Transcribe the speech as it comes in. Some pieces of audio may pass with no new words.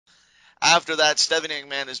After that, Stephanie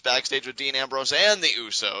McMahon is backstage with Dean Ambrose and the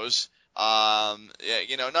Usos.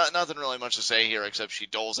 Nothing really much to say here except she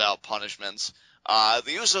doles out punishments.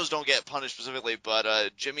 The Usos don't get punished specifically,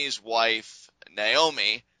 but Jimmy's wife,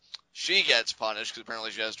 Naomi, she gets punished because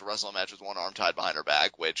apparently she has to wrestle a match with one arm tied behind her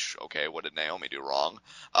back, which, okay, what did Naomi do wrong?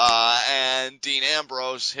 And Dean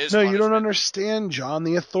Ambrose, his No, punishment... you don't understand, John.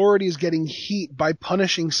 The Authority is getting heat by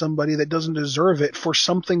punishing somebody that doesn't deserve it for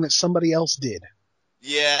something that somebody else did.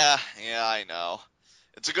 Yeah, I know.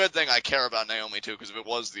 It's a good thing I care about Naomi, too, because if it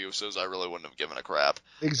was the Usos, I really wouldn't have given a crap.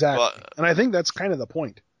 Exactly. And I think that's kind of the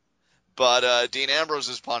point. But Dean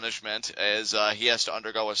Ambrose's punishment is he has to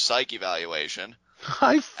undergo a psych evaluation.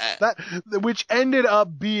 Which ended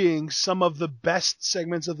up being some of the best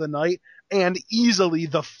segments of the night and easily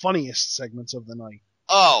the funniest segments of the night.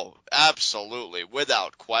 Oh, absolutely,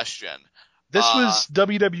 without question. This was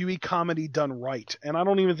WWE comedy done right, and I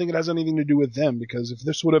don't even think it has anything to do with them, because if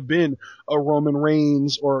this would have been a Roman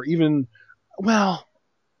Reigns or even, well,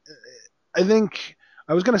 I think...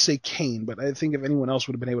 I was going to say Kane, but I think if anyone else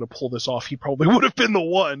would have been able to pull this off, he probably would have been the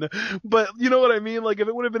one. But you know what I mean? Like, if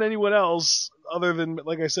it would have been anyone else, other than,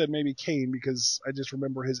 like I said, maybe Kane, because I just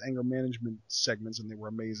remember his anger management segments and they were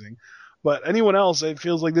amazing. But anyone else, it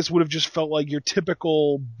feels like this would have just felt like your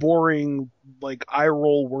typical, boring, like,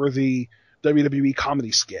 eye-roll worthy WWE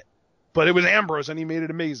comedy skit. But it was Ambrose, and he made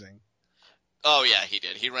it amazing. Oh, yeah, he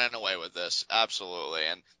did. He ran away with this. Absolutely.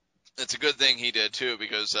 And it's a good thing he did, too,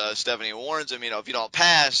 because Stephanie warns him, if you don't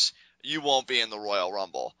pass, you won't be in the Royal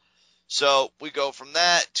Rumble. So we go from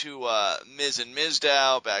that to Miz and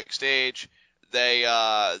Mizdow backstage. They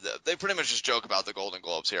pretty much just joke about the Golden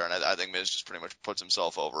Globes here, and I think Miz just pretty much puts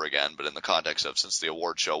himself over again, but in the context of since the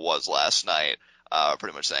award show was last night,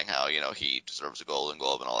 pretty much saying how, he deserves a Golden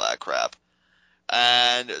Globe and all that crap.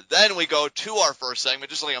 And then we go to our first segment,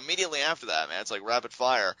 just like immediately after that, man. It's like rapid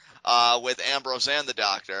fire, with Ambrose and the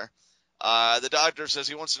Doctor. The Doctor says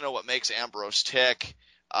he wants to know what makes Ambrose tick.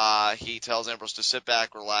 He tells Ambrose to sit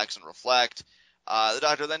back, relax, and reflect. The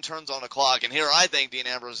Doctor then turns on a clock, and here I think Dean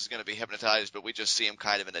Ambrose is going to be hypnotized, but we just see him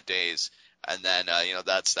kind of in a daze. And then,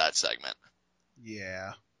 that's that segment.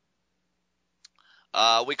 Yeah.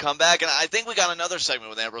 We come back, and I think we got another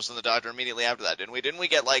segment with Ambrose and the Doctor immediately after that, didn't we? Didn't we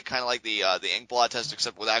get kind of like the ink blot test,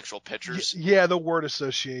 except with actual pictures? Yeah, the word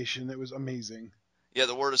association. It was amazing. Yeah,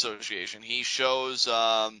 the word association. He shows...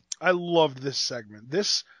 I loved this segment.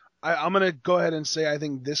 I'm going to go ahead and say I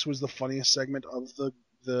think this was the funniest segment of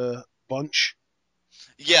the bunch.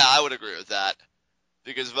 Yeah, I would agree with that.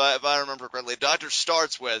 Because if I remember correctly, Doctor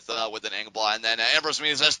starts with an ink blot, and then Ambrose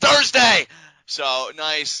immediately says, Thursday! So,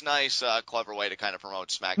 nice, clever way to kind of promote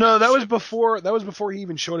SmackDown. No, that was before he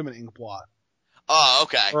even showed him an ink blot. Oh,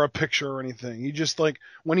 okay. Or a picture or anything. He just,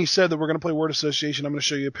 when he said that we're going to play word association, I'm going to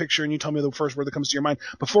show you a picture and you tell me the first word that comes to your mind.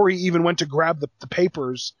 Before he even went to grab the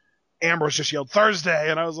papers, Ambrose just yelled, Thursday!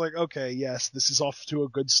 And I was like, okay, yes, this is off to a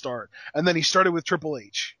good start. And then he started with Triple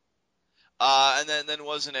H. And then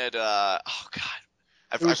wasn't it, oh God.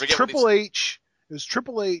 I forget Triple H. It was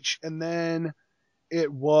Triple H, and then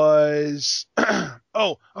it was,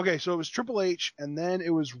 so it was Triple H, and then it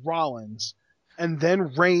was Rollins, and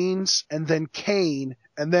then Reigns, and then Kane,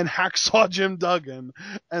 and then Hacksaw Jim Duggan,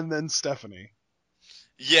 and then Stephanie.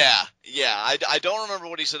 Yeah. I don't remember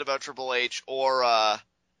what he said about Triple H or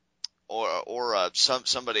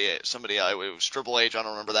somebody. It was Triple H. I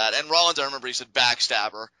don't remember that. And Rollins, I remember he said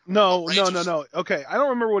backstabber. No. Okay, I don't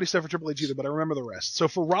remember what he said for Triple H either, but I remember the rest. So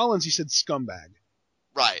for Rollins, he said scumbag.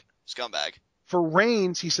 Right, scumbag. For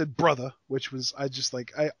Reigns, he said brother, which was I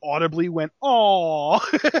audibly went aww.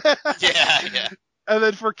 Yeah. And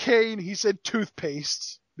then for Kane, he said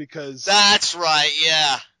toothpaste because that's right.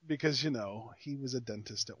 Yeah. Because he was a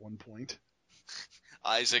dentist at one point.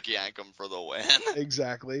 Isaac Yankem for the win.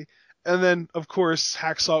 Exactly. And then, of course,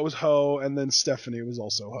 Hacksaw was Ho, and then Stephanie was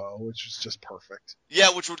also Ho, which was just perfect.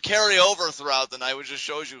 Yeah, which would carry over throughout the night, which just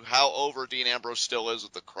shows you how over Dean Ambrose still is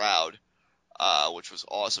with the crowd, which was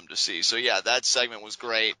awesome to see. So, yeah, that segment was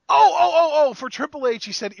great. Oh, for Triple H,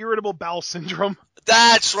 he said irritable bowel syndrome.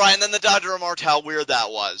 That's right, and then the Doctor remarked how weird that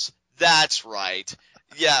was. That's right.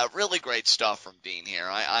 Yeah, really great stuff from Dean here.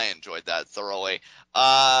 I enjoyed that thoroughly.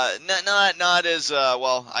 Not as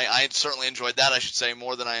well. I certainly enjoyed that. I should say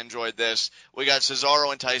more than I enjoyed this. We got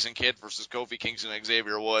Cesaro and Tyson Kidd versus Kofi Kingston and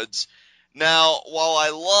Xavier Woods. Now, while I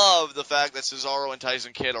love the fact that Cesaro and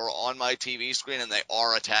Tyson Kidd are on my TV screen and they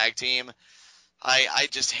are a tag team, I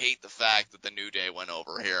just hate the fact that the New Day went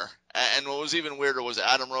over here. And what was even weirder was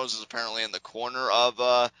Adam Rose is apparently in the corner of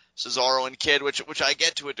Cesaro and Kidd, which I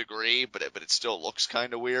get to a degree, but it still looks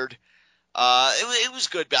kind of weird. It was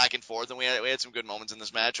good back and forth, and we had some good moments in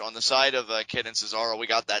this match. On the side of Kid and Cesaro, we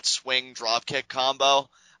got that swing drop kick combo.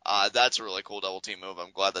 That's a really cool double team move.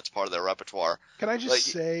 I'm glad that's part of their repertoire. Can I just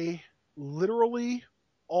say, literally,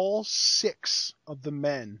 all 6 of the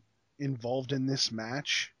men involved in this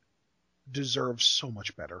match deserve so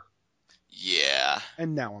much better. Yeah.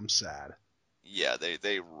 And now I'm sad. Yeah,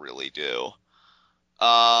 they really do.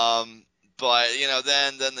 But,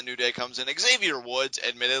 then the New Day comes in. Xavier Woods,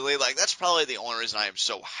 admittedly, that's probably the only reason I am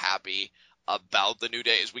so happy about the New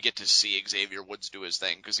Day is we get to see Xavier Woods do his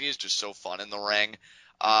thing, because he is just so fun in the ring.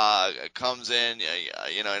 Comes in,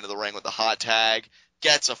 into the ring with the hot tag,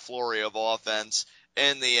 gets a flurry of offense.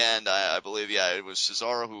 In the end, I believe, it was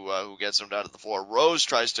Cesaro who gets him down to the floor. Rose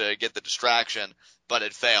tries to get the distraction, but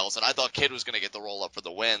it fails. And I thought Kid was going to get the roll up for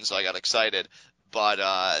the win, so I got excited. But,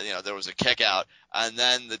 there was a kick out. And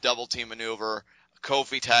then the double team maneuver,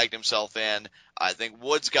 Kofi tagged himself in. I think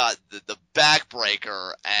Woods got the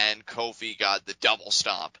backbreaker, and Kofi got the double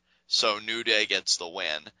stomp. So New Day gets the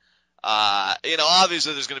win.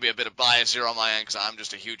 Obviously there's going to be a bit of bias here on my end, because I'm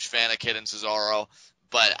just a huge fan of Kid and Cesaro.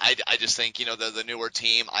 But I just think, the newer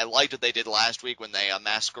team, I liked what they did last week when they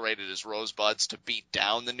masqueraded as Rosebuds to beat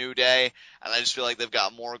down the New Day. And I just feel like they've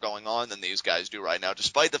got more going on than these guys do right now,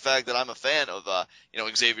 despite the fact that I'm a fan of,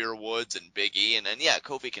 Xavier Woods and Big E. And yeah,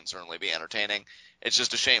 Kofi can certainly be entertaining. It's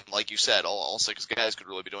just a shame, like you said, all 6 guys could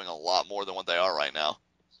really be doing a lot more than what they are right now.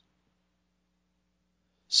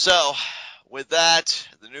 So, with that,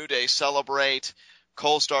 the New Day celebrate.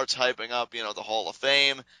 Cole starts hyping up, the Hall of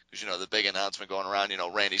Fame, because, the big announcement going around,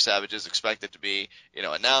 Randy Savage is expected to be,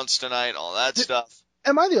 announced tonight, all that stuff.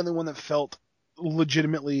 Am I the only one that felt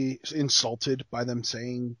legitimately insulted by them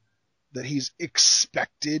saying that he's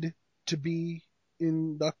expected to be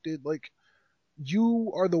inducted? Like,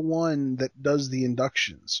 you are the one that does the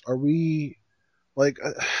inductions. Are we,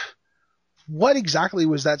 what exactly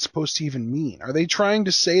was that supposed to even mean? Are they trying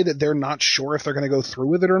to say that they're not sure if they're going to go through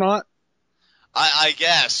with it or not? I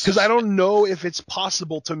guess. Because I don't know if it's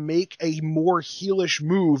possible to make a more heelish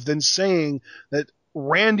move than saying that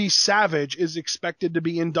Randy Savage is expected to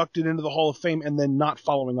be inducted into the Hall of Fame and then not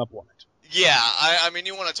following up on it. Yeah, I mean,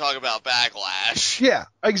 you want to talk about backlash. Yeah,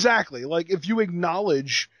 exactly. If you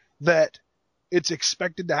acknowledge that it's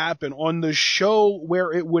expected to happen on the show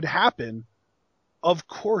where it would happen, of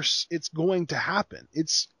course it's going to happen.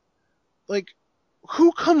 It's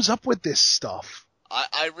who comes up with this stuff?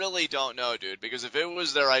 I really don't know, dude, because if it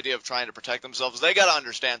was their idea of trying to protect themselves, they got to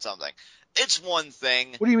understand something. It's one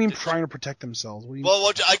thing. What do you mean trying to protect themselves? What do you well,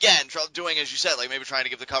 again, doing as you said, maybe trying to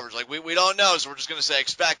give the coverage. We don't know, so we're just going to say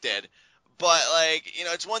expected. But,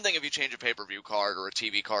 it's one thing if you change a pay-per-view card or a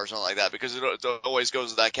TV card or something like that, because it always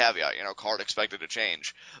goes with that caveat, card expected to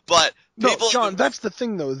change. But no, John, that's the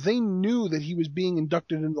thing, though. They knew that he was being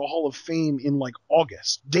inducted into the Hall of Fame in,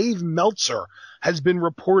 August. Dave Meltzer has been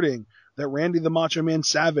reporting that Randy the Macho Man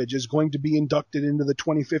Savage is going to be inducted into the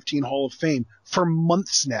 2015 Hall of Fame for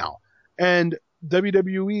months now. And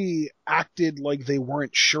WWE acted like they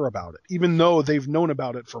weren't sure about it, even though they've known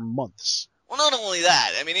about it for months. Well, not only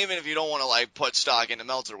that, I mean, even if you don't want to, put stock into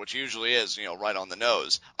Meltzer, which usually is, right on the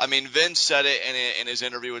nose. I mean, Vince said it in his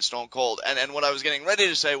interview with Stone Cold. And what I was getting ready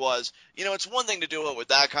to say was, it's one thing to do it with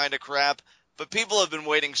that kind of crap, but people have been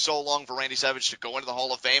waiting so long for Randy Savage to go into the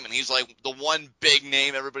Hall of Fame, and he's the one big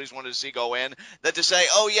name everybody's wanted to see go in, that to say,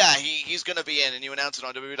 oh yeah, he's going to be in, and you announce it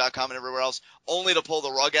on WWE.com and everywhere else, only to pull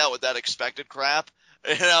the rug out with that expected crap,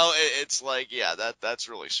 it's that's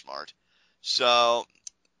really smart. So,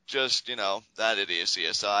 just, that idiocy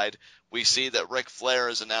aside, we see that Ric Flair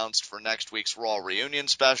is announced for next week's Raw Reunion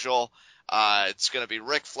special. It's going to be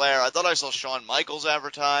Ric Flair. I thought I saw Shawn Michaels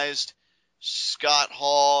advertised. Scott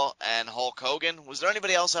Hall and Hulk Hogan. Was there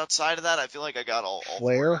anybody else outside of that? I feel like I got all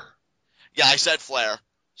Flair? Four. Yeah, I said Flair.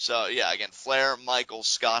 So, yeah, again, Flair, Michaels,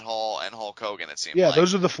 Scott Hall, and Hulk Hogan, it seemed like. Yeah,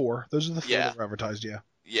 those are the 4. Those are the 4 that were advertised, yeah.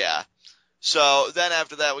 Yeah. So, then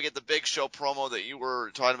after that, we get the Big Show promo that you were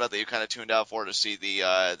talking about that you kind of tuned out for to see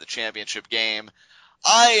the championship game.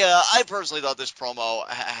 I personally thought this promo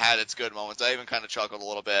had its good moments. I even kind of chuckled a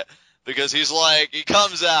little bit because he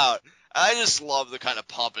comes out. I just love the kind of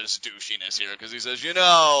pompous douchiness here because he says,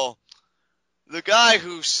 the guy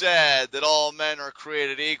who said that all men are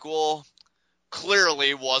created equal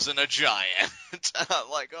clearly wasn't a giant. I'm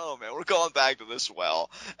like, oh man, we're going back to this well.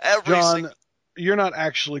 John, You're not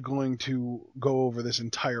actually going to go over this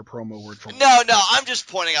entire promo word for word. No, I'm just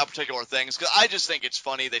pointing out particular things because I just think it's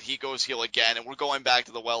funny that he goes heel again, and we're going back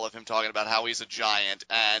to the well of him talking about how he's a giant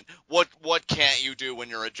and what can't you do when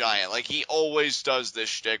you're a giant? Like, he always does this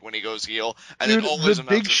shtick when he goes heel, and Dude, it always the amounts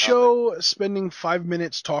Big to Show spending 5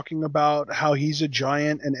 minutes talking about how he's a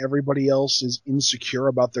giant and everybody else is insecure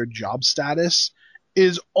about their job status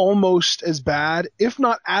is almost as bad, if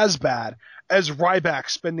not as bad, as Ryback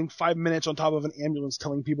spending 5 minutes on top of an ambulance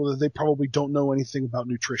telling people that they probably don't know anything about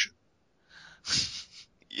nutrition.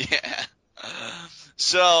 Yeah.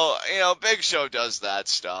 So, Big Show does that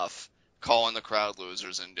stuff, calling the crowd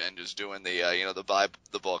losers and just doing the buy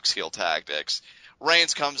the books heel tactics.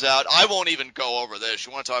 Reigns comes out. I won't even go over this.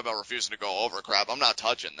 You want to talk about refusing to go over crap? I'm not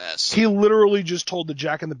touching this. He literally just told the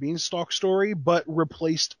Jack and the Beanstalk story, but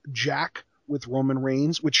replaced Jack with Roman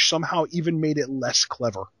Reigns, which somehow even made it less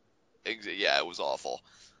clever. Yeah, it was awful.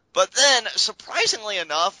 But then, surprisingly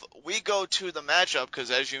enough, we go to the matchup, because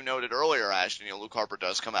as you noted earlier, Ashton, Luke Harper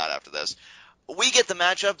does come out after this. We get the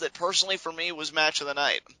matchup that personally for me was match of the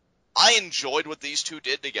night. I enjoyed what these two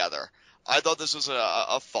did together. I thought this was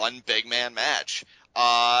a fun big man match.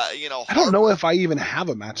 Harper, I don't know if I even have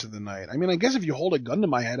a match of the night. I mean, I guess if you hold a gun to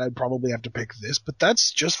my head, I'd probably have to pick this, but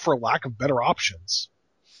that's just for lack of better options.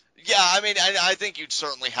 Yeah, I mean, I think you'd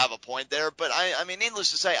certainly have a point there, but I mean,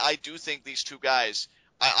 needless to say, I do think these two guys,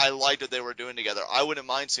 I liked what they were doing together. I wouldn't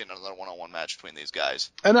mind seeing another one-on-one match between these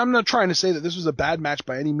guys. And I'm not trying to say that this was a bad match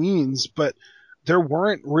by any means, but there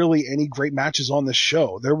weren't really any great matches on this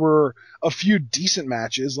show. There were a few decent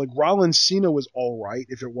matches, like Rollins Cena was all right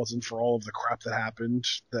if it wasn't for all of the crap that happened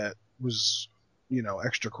that was,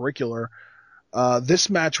 extracurricular. This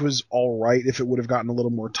match was all right if it would have gotten a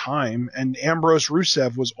little more time, and Ambrose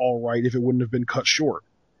Rusev was all right if it wouldn't have been cut short.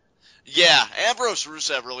 Yeah, Ambrose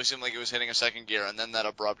Rusev really seemed like he was hitting a second gear, and then that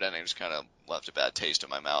abrupt ending just kind of left a bad taste in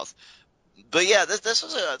my mouth. But yeah, this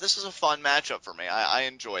is a fun matchup for me. I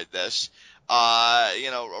enjoyed this.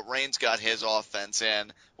 Reigns got his offense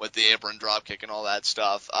in with the apron dropkick and all that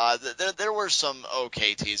stuff. There were some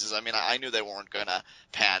okay teases. I mean, I knew they weren't gonna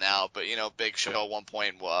pan out, but Big Show at one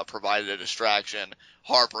point provided a distraction.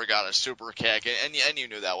 Harper got a super kick, and you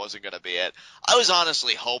knew that wasn't gonna be it. I was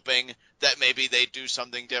honestly hoping that maybe they'd do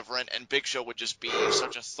something different, and Big Show would just be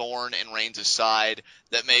such a thorn in Reigns' side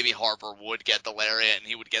that maybe Harper would get the lariat and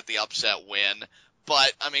he would get the upset win.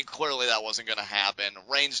 But, I mean, clearly that wasn't going to happen.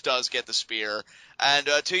 Reigns does get the spear. And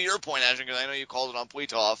to your point, Ashton, because I know you called it on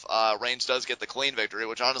Pletov, Reigns does get the clean victory,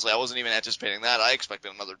 which honestly I wasn't even anticipating that. I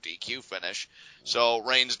expected another DQ finish. So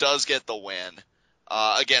Reigns does get the win.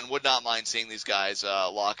 Again, would not mind seeing these guys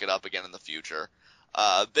lock it up again in the future.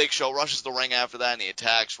 Big Show rushes the ring after that, and he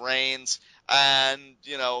attacks Reigns. And,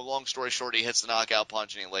 long story short, he hits the knockout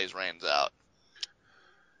punch, and he lays Reigns out.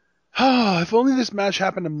 If only this match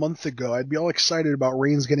happened a month ago, I'd be all excited about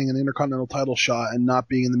Reigns getting an Intercontinental title shot and not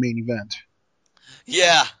being in the main event.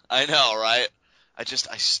 Yeah, I know, right? I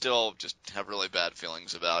still just have really bad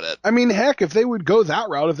feelings about it. I mean, heck, if they would go that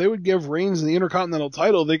route, if they would give Reigns the Intercontinental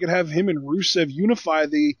title, they could have him and Rusev unify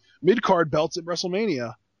the mid-card belts at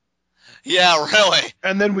WrestleMania. Yeah, really.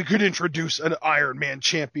 And then we could introduce an Iron Man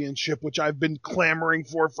championship, which I've been clamoring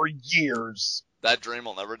for years. That dream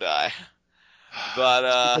will never die.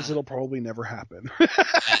 But because it'll probably never happen.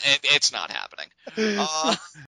 It's not happening.